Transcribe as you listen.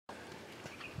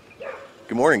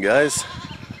Good morning, guys.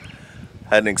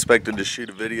 Hadn't expected to shoot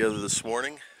a video this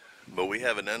morning, but we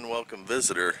have an unwelcome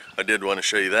visitor. I did want to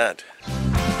show you that.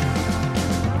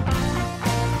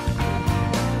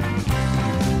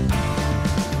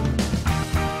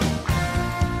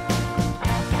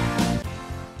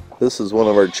 This is one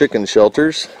of our chicken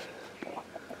shelters.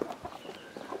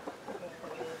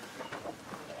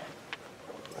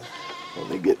 Let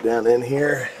me get down in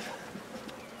here,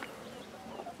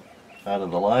 out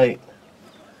of the light.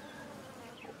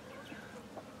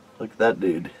 Look at that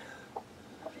dude.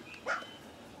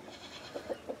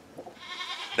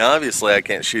 Now obviously I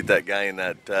can't shoot that guy in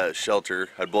that shelter.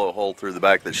 I'd blow a hole through the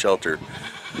back of the shelter.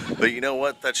 But you know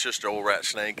what? That's just an old rat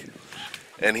snake.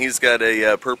 And he's got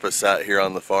a purpose out here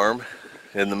on the farm,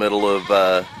 in the middle of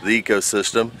the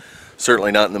ecosystem.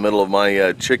 Certainly not in the middle of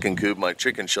my chicken coop, my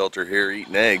chicken shelter here,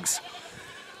 eating eggs.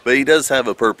 But he does have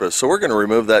a purpose. So we're going to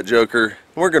remove that joker.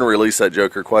 We're going to release that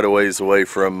joker quite a ways away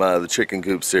from the chicken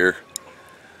coops here.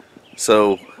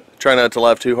 So try not to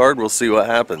laugh too hard, we'll see what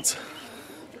happens.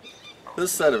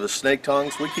 This set of snake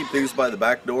tongs, we keep these by the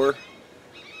back door.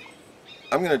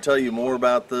 I'm going to tell you more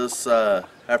about this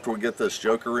after we get this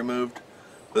joker removed.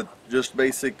 But just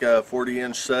basic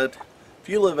 40-inch set. If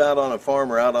you live out on a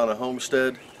farm or out on a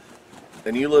homestead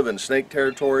and you live in snake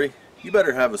territory, you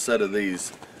better have a set of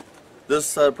these.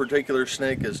 This particular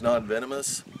snake is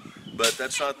non-venomous, but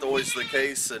that's not always the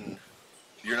case, and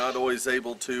you're not always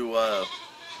able to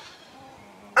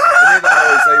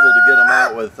get them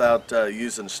out without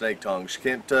using snake tongs. You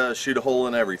can't shoot a hole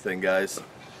in everything, guys.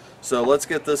 So let's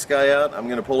get this guy out. I'm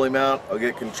going to pull him out. I'll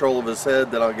get control of his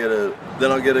head. Then I'll get a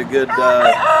good grip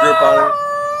on him.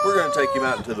 We're going to take him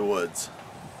out into the woods.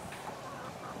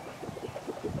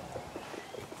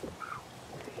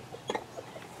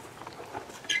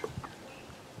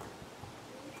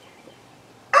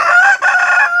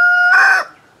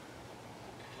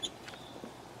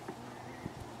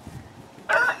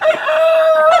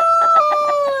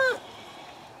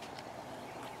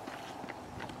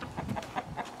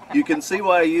 You can see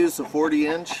why I use the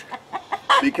 40-inch,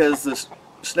 because this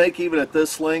snake, even at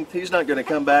this length, he's not going to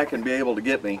come back and be able to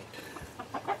get me.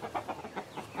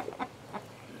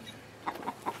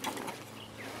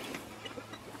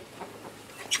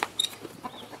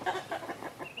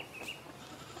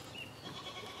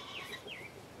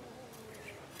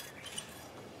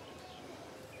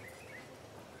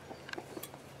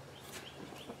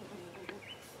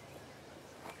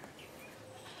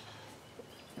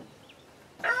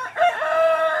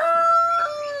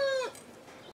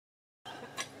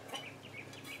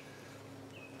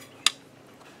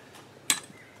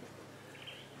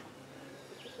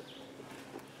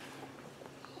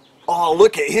 Oh,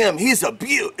 look at him. He's a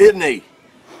beaut, isn't he?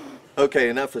 Okay,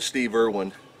 enough of Steve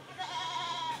Irwin.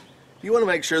 You want to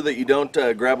make sure that you don't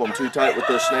grab them too tight with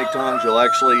those snake tongs. You'll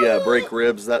actually break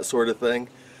ribs, that sort of thing.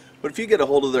 But if you get a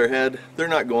hold of their head, they're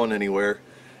not going anywhere.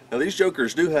 Now, these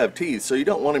jokers do have teeth, so you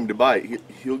don't want him to bite.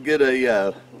 He'll get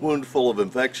a wound full of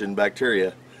infection,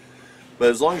 bacteria.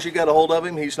 But as long as you got a hold of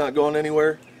him, he's not going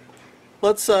anywhere.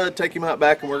 Let's take him out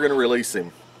back and we're going to release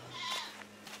him.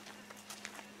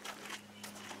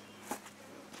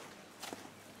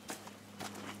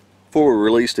 Before we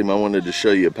released him, I wanted to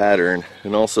show you a pattern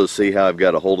and also see how I've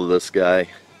got a hold of this guy.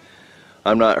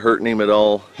 I'm not hurting him at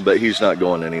all, but he's not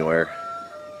going anywhere.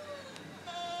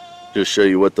 Just show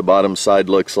you what the bottom side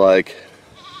looks like.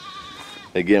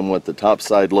 Again, what the top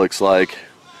side looks like.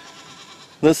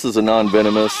 This is a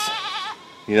non-venomous.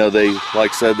 You know, they,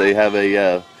 like I said, they have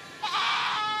a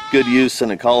good use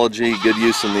in ecology, good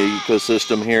use in the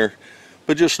ecosystem here,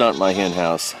 but just not in my hen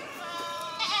house.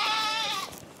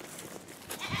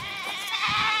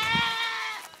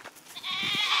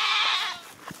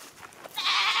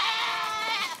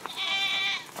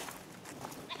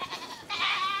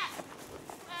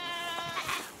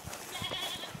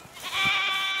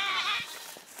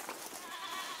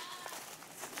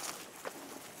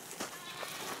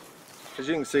 As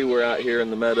you can see, we're out here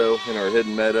in the meadow, in our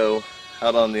hidden meadow,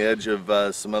 out on the edge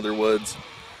of some other woods.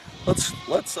 Let's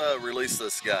release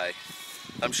this guy.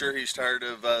 I'm sure he's tired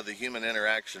of the human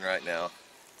interaction right now.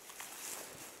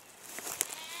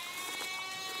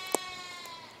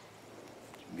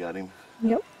 Got him?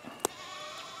 Yep.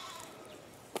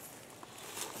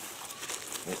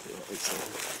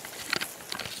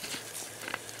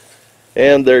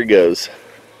 And there he goes.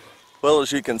 Well,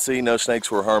 as you can see, no snakes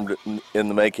were harmed in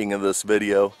the making of this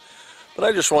video, but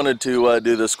I just wanted to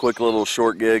do this quick little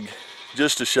short gig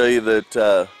just to show you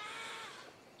that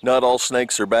not all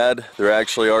snakes are bad. There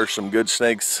actually are some good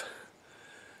snakes.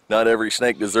 Not every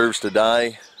snake deserves to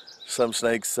die. Some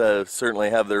snakes certainly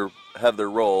have their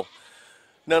role,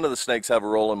 None of the snakes have a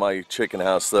role in my chicken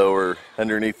house though, or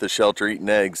underneath the shelter eating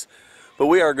eggs. But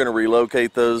we are going to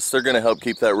relocate those. They're going to help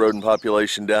keep that rodent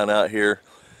population down out here.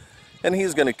 And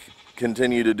he's going to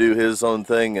continue to do his own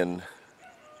thing and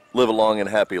live a long and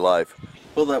happy life.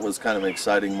 Well, that was kind of an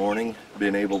exciting morning,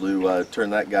 being able to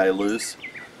turn that guy loose.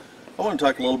 I want to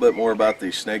talk a little bit more about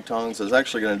these snake tongs. I was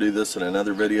actually going to do this in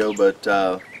another video, but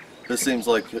this seems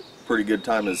like a pretty good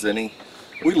time as any.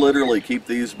 We literally keep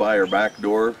these by our back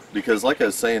door because, like I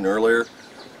was saying earlier,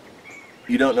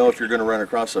 you don't know if you're going to run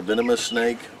across a venomous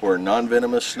snake or a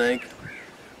non-venomous snake.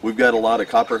 We've got a lot of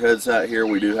copperheads out here.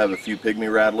 We do have a few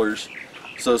pygmy rattlers.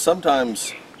 So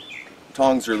sometimes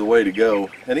tongs are the way to go.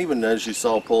 And even as you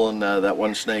saw pulling that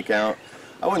one snake out,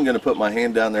 I wasn't going to put my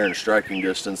hand down there in striking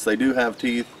distance. They do have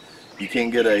teeth. You can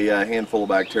get a handful of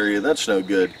bacteria. That's no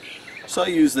good. So I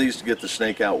use these to get the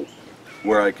snake out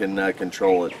where I can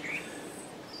control it.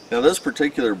 Now this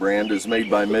particular brand is made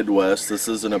by Midwest. This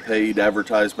isn't a paid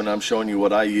advertisement. I'm showing you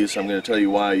what I use. I'm going to tell you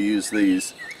why I use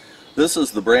these. This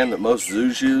is the brand that most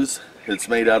zoos use. It's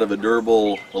made out of a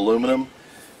durable aluminum.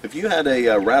 If you had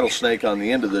a rattlesnake on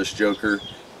the end of this joker,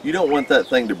 you don't want that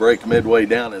thing to break midway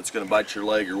down. It's going to bite your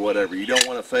leg or whatever. You don't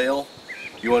want to fail.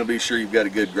 You want to be sure you've got a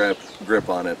good grip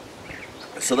on it.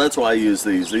 So that's why I use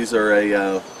these. These are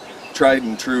a tried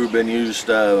and true, been used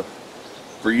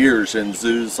for years in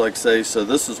zoos, like say. So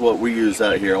this is what we use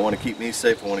out here. I want to keep me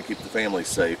safe. I want to keep the family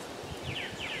safe.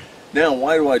 Now,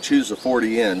 why do I choose a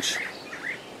 40-inch?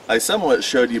 I somewhat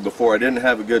showed you before I didn't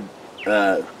have a good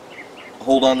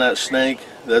hold on that snake.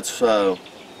 That's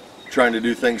trying to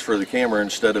do things for the camera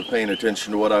instead of paying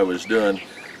attention to what I was doing.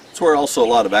 It's where also a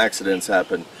lot of accidents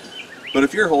happen. But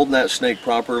if you're holding that snake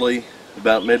properly,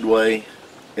 about midway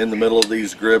in the middle of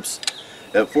these grips,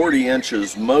 at 40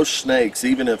 inches, most snakes,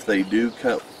 even if they do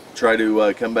try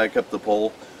to come back up the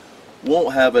pole,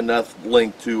 won't have enough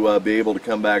length to be able to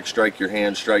come back, strike your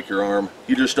hand, strike your arm.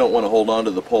 You just don't want to hold on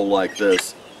to the pole like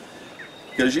this.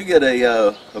 Because you get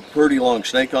a pretty long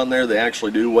snake on there, they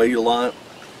actually do weigh a lot.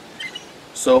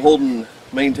 So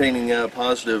maintaining a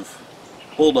positive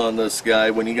hold on this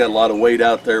guy when you got a lot of weight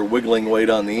out there, wiggling weight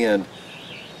on the end,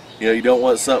 you know, you don't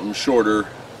want something shorter.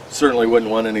 Certainly wouldn't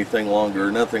want anything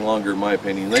longer, nothing longer in my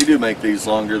opinion. They do make these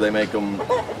longer. They make them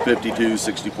 52,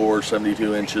 64,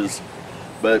 72 inches.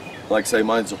 But like I say,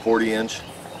 mine's a 40-inch.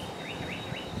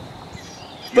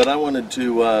 But I wanted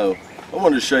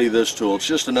to show you this tool. It's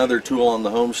just another tool on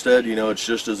the homestead. You know, it's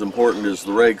just as important as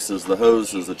the rakes, as the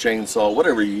hose, as the chainsaw,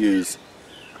 whatever you use.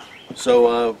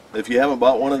 So if you haven't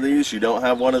bought one of these, you don't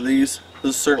have one of these, this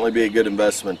will certainly be a good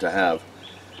investment to have.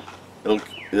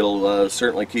 It'll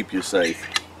certainly keep you safe.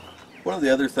 One of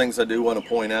the other things I do want to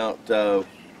point out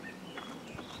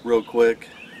real quick,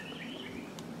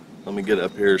 let me get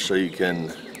up here so you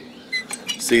can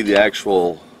see the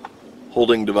actual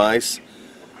holding device.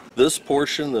 This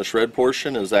portion, this red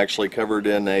portion, is actually covered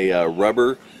in a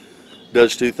rubber.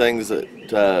 Does two things.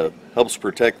 That helps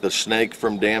protect the snake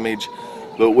from damage,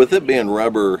 but with it being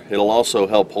rubber, it'll also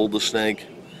help hold the snake.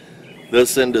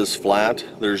 This end is flat.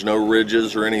 There's no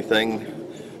ridges or anything,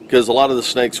 because a lot of the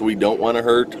snakes we don't want to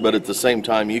hurt, but at the same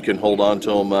time you can hold on to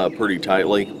them pretty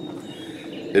tightly.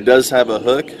 It does have a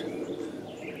hook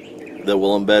that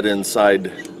will embed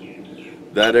inside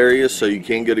that area so you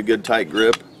can get a good tight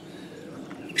grip.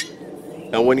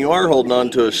 Now when you are holding on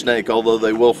to a snake, although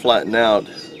they will flatten out,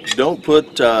 don't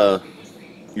put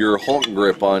your Hulk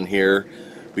grip on here,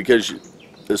 because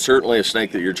it's certainly a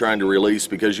snake that you're trying to release,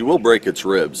 because you will break its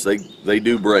ribs. They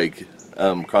do break,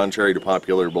 contrary to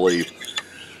popular belief.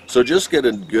 So just get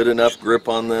a good enough grip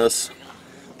on this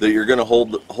that you're going to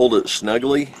hold it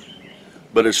snugly,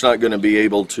 but it's not going to be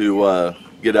able to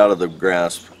get out of the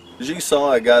grasp. As you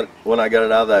saw, when I got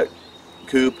it out of that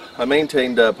coop, I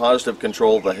maintained positive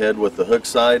control of the head with the hook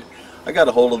side. I got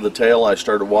a hold of the tail. I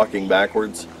started walking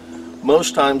backwards.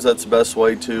 Most times that's the best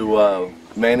way to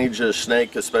manage a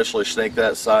snake, especially a snake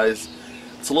that size.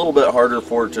 It's a little bit harder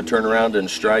for it to turn around and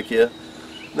strike you.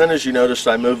 Then, as you noticed,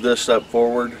 I moved this up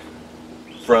forward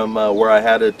from where I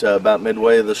had it about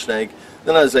midway of the snake.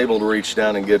 Then I was able to reach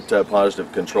down and get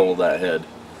positive control of that head.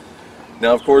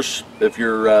 Now, of course, if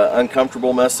you're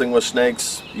uncomfortable messing with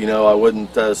snakes, you know, I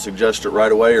wouldn't suggest it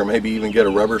right away, or maybe even get a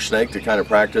rubber snake to kind of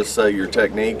practice your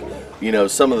technique. You know,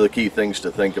 some of the key things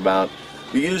to think about.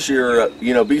 Use your,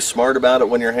 be smart about it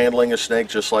when you're handling a snake,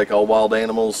 just like all wild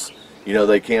animals. You know,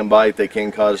 they can bite, they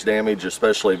can cause damage,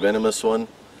 especially a venomous one.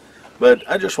 But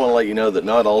I just want to let you know that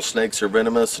not all snakes are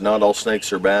venomous, not all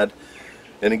snakes are bad.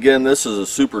 And again, this is a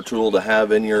super tool to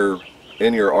have in your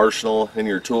arsenal, in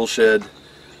your tool shed,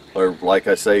 or like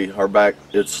I say, our back.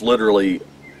 It's literally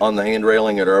on the hand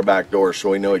railing at our back door,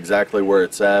 so we know exactly where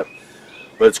it's at.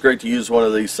 But it's great to use one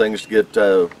of these things to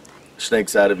get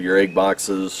snakes out of your egg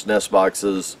boxes, nest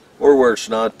boxes, or where it's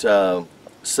not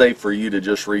safe for you to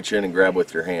just reach in and grab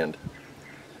with your hand.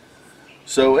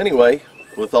 So anyway,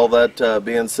 with all that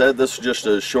being said, this is just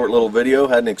a short little video.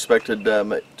 Hadn't expected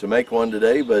to make one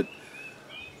today, but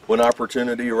when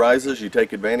opportunity arises, you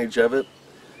take advantage of it.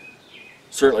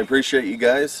 Certainly appreciate you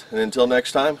guys, and until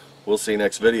next time, we'll see you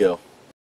next video.